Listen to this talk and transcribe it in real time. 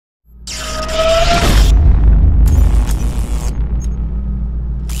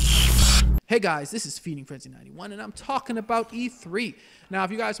Hey guys, this is Feeding Frenzy 91 and I'm talking about E3. Now,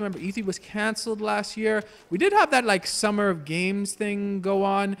 if you guys remember, E3 was canceled last year. We did have that like summer of games thing go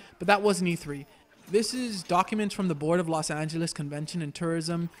on, but that wasn't E3. This is documents from the Board of Los Angeles Convention and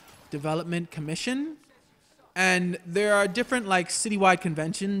Tourism Development Commission. And there are different like citywide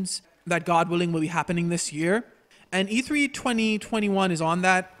conventions that, God willing, will be happening this year. And E3 2021 is on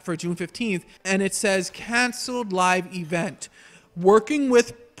that for June 15th. And it says canceled live event. Working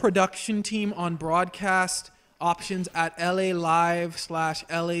with production team on broadcast options at LA Live/LACC.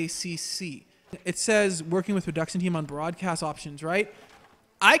 It says working with production team on broadcast options, right?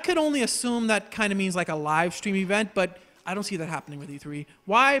 I could only assume that kind of means like a live stream event, but I don't see that happening with E3.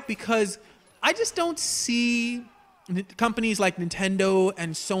 Why? Because I just don't see companies like Nintendo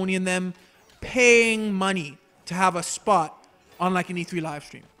and Sony and them paying money to have a spot on like an E3 live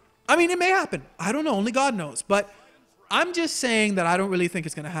stream. I mean, it may happen. I don't know. Only God knows. But I'm just saying that I don't really think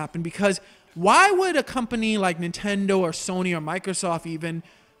it's going to happen, because why would a company like Nintendo or Sony or Microsoft even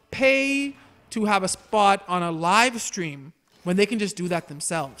pay to have a spot on a live stream when they can just do that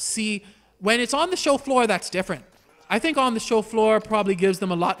themselves? See, when it's on the show floor, that's different. I think on the show floor probably gives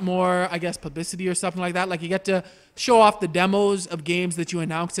them a lot more, I guess, publicity or something like that. Like you get to show off the demos of games that you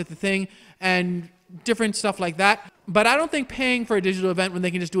announced at the thing and different stuff like that. But I don't think paying for a digital event when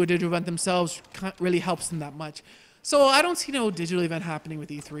they can just do a digital event themselves really helps them that much. So I don't see no digital event happening with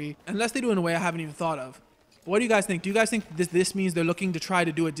E3, unless they do it in a way I haven't even thought of. What do you guys think? Do you guys think this means they're looking to try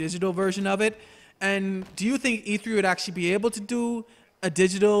to do a digital version of it? And do you think E3 would actually be able to do a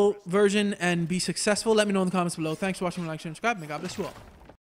digital version and be successful? Let me know in the comments below. Thanks for watching. Like, share, and subscribe. May God bless you all.